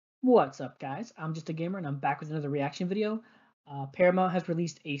What's up, guys? I'm just a gamer, and I'm back with another reaction video. Paramount has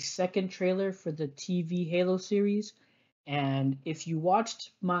released a second trailer for the TV Halo series, and if you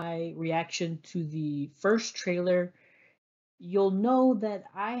watched my reaction to the first trailer, you'll know that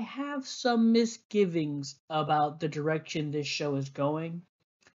I have some misgivings about the direction this show is going.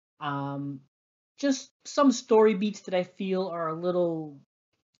 Um, just some story beats that I feel are a little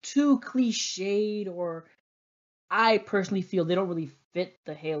too cliched, or I personally feel they don't really fit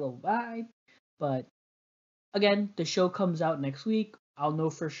the Halo vibe, but again, the show comes out next week. I'll know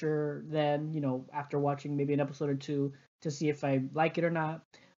for sure then, after watching maybe an episode or two to see if I like it or not.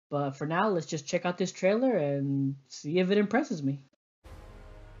 But for now, let's just check out this trailer and see if it impresses me.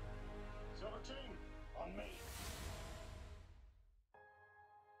 17 on me.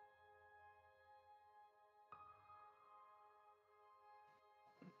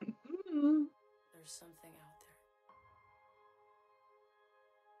 There's something out there,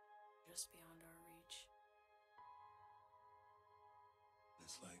 just beyond our reach.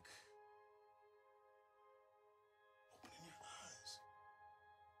 It's like opening your eyes.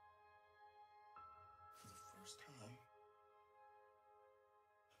 For the first time, I've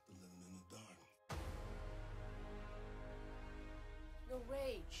been living in the dark. Your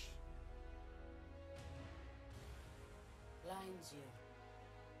rage blinds you.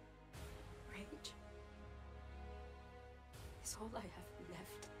 Rage is all I have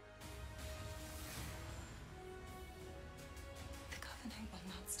left. The Covenant will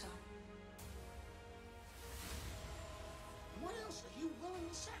not stop. What else are you willing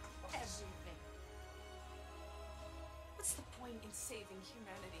to sacrifice? Everything. What's the point in saving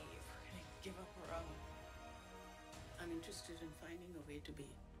humanity if we're gonna give up our own? I'm interested in finding a way to be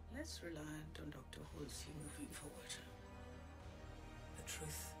less reliant on Dr. Halsey moving forward. The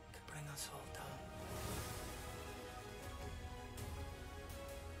truth could bring us all down.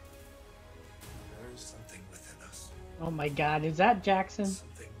 There is something within us. Oh my god, is that Jackson?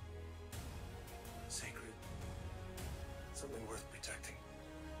 Something sacred. Something worth protecting.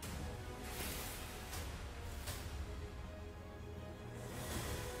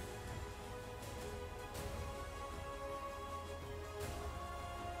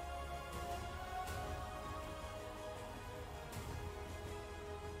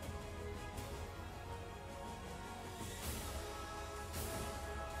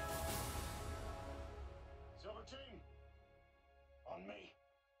 Silver team, on me.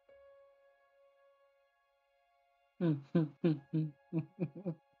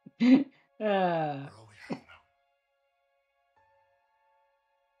 Ah, We're all we have now.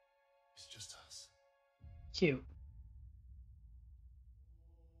 It's just us. cute.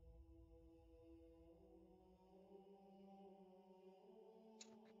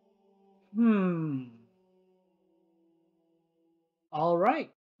 All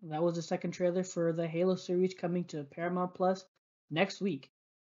right. That was the second trailer for the Halo series coming to Paramount Plus next week.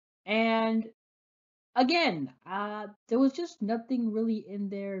 And again, there was just nothing really in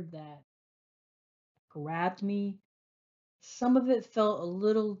there that grabbed me. Some of it felt a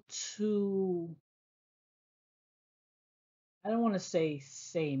little too, I don't want to say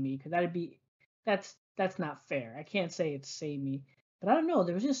samey, because that's not fair. I can't say it's samey. But I don't know,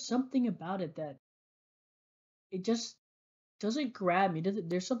 there was just something about it that it just doesn't grab me.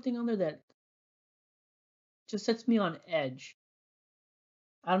 There's something on there that just sets me on edge.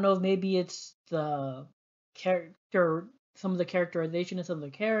 I don't know if maybe it's the character, some of the characterization of some of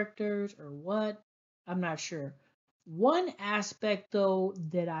the characters or what. I'm not sure. One aspect, though,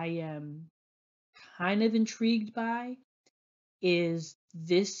 that I am kind of intrigued by is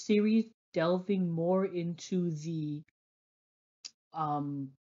this series delving more into the um,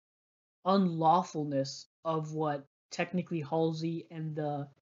 unlawfulness of what technically Halsey and the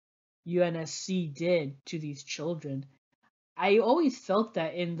UNSC did to these children. I always felt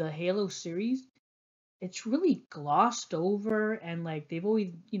that in the Halo series, it's really glossed over, and like they've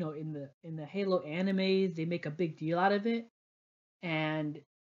always, in the Halo animes, they make a big deal out of it, and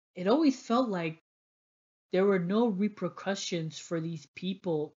it always felt like there were no repercussions for these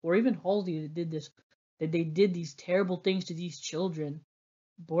people, or even Halsey that they did these terrible things to these children,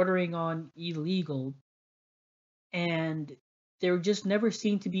 bordering on illegal, and there just never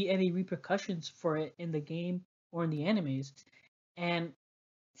seemed to be any repercussions for it in the game or in the animes. And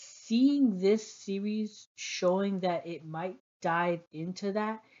seeing this series showing that it might dive into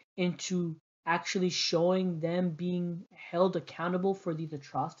that, into actually showing them being held accountable for these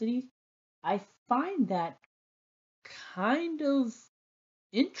atrocities, I find that kind of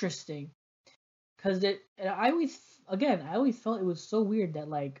interesting, because I always felt it was so weird that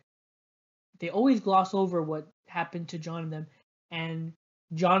like they always gloss over what happened to John and them, and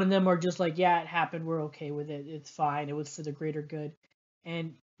John and them are just like, yeah, it happened. We're okay with it. It's fine. It was for the greater good.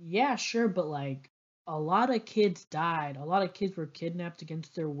 And yeah, sure, but like a lot of kids died. A lot of kids were kidnapped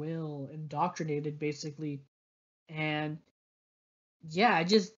against their will, indoctrinated basically. And yeah, I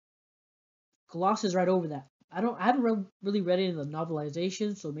just glosses right over that. I haven't really read any of the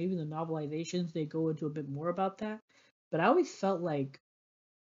novelizations, so maybe the novelizations they go into a bit more about that. But I always felt like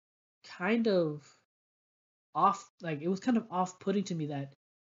kind of like it was kind of off-putting to me that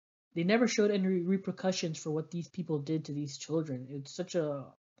they never showed any repercussions for what these people did to these children. It's such a,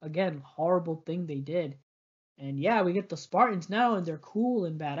 again, horrible thing they did. And yeah, we get the Spartans now and they're cool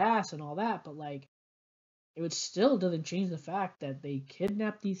and badass and all that, but like it would still doesn't change the fact that they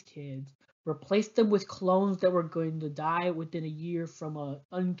kidnapped these kids, replaced them with clones that were going to die within a year from a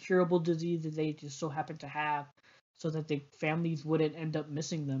uncurable disease that they just so happened to have, so that the families wouldn't end up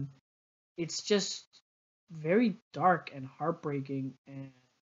missing them. It's just very dark and heartbreaking, and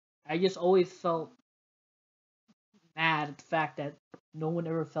I just always felt mad at the fact that no one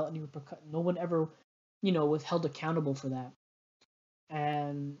ever felt any no one ever, was held accountable for that.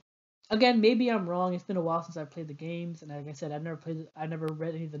 And again, maybe I'm wrong. It's been a while since I played the games, and like I said, I never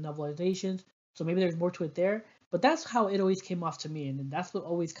read any of the novelizations, so maybe there's more to it there. But that's how it always came off to me, and that's what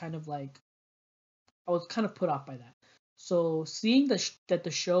always kind of like I was kind of put off by that. So seeing that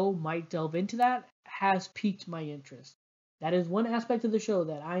the show might delve into that has piqued my interest. That is one aspect of the show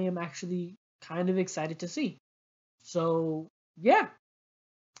that I am actually kind of excited to see. So yeah,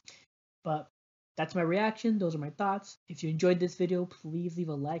 but that's my reaction. Those are my thoughts. If you enjoyed this video, please leave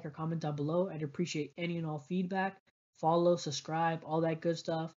a like or comment down below. I'd appreciate any and all feedback. Follow, subscribe, all that good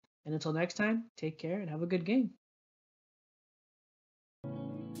stuff. And until next time, take care and have a good game.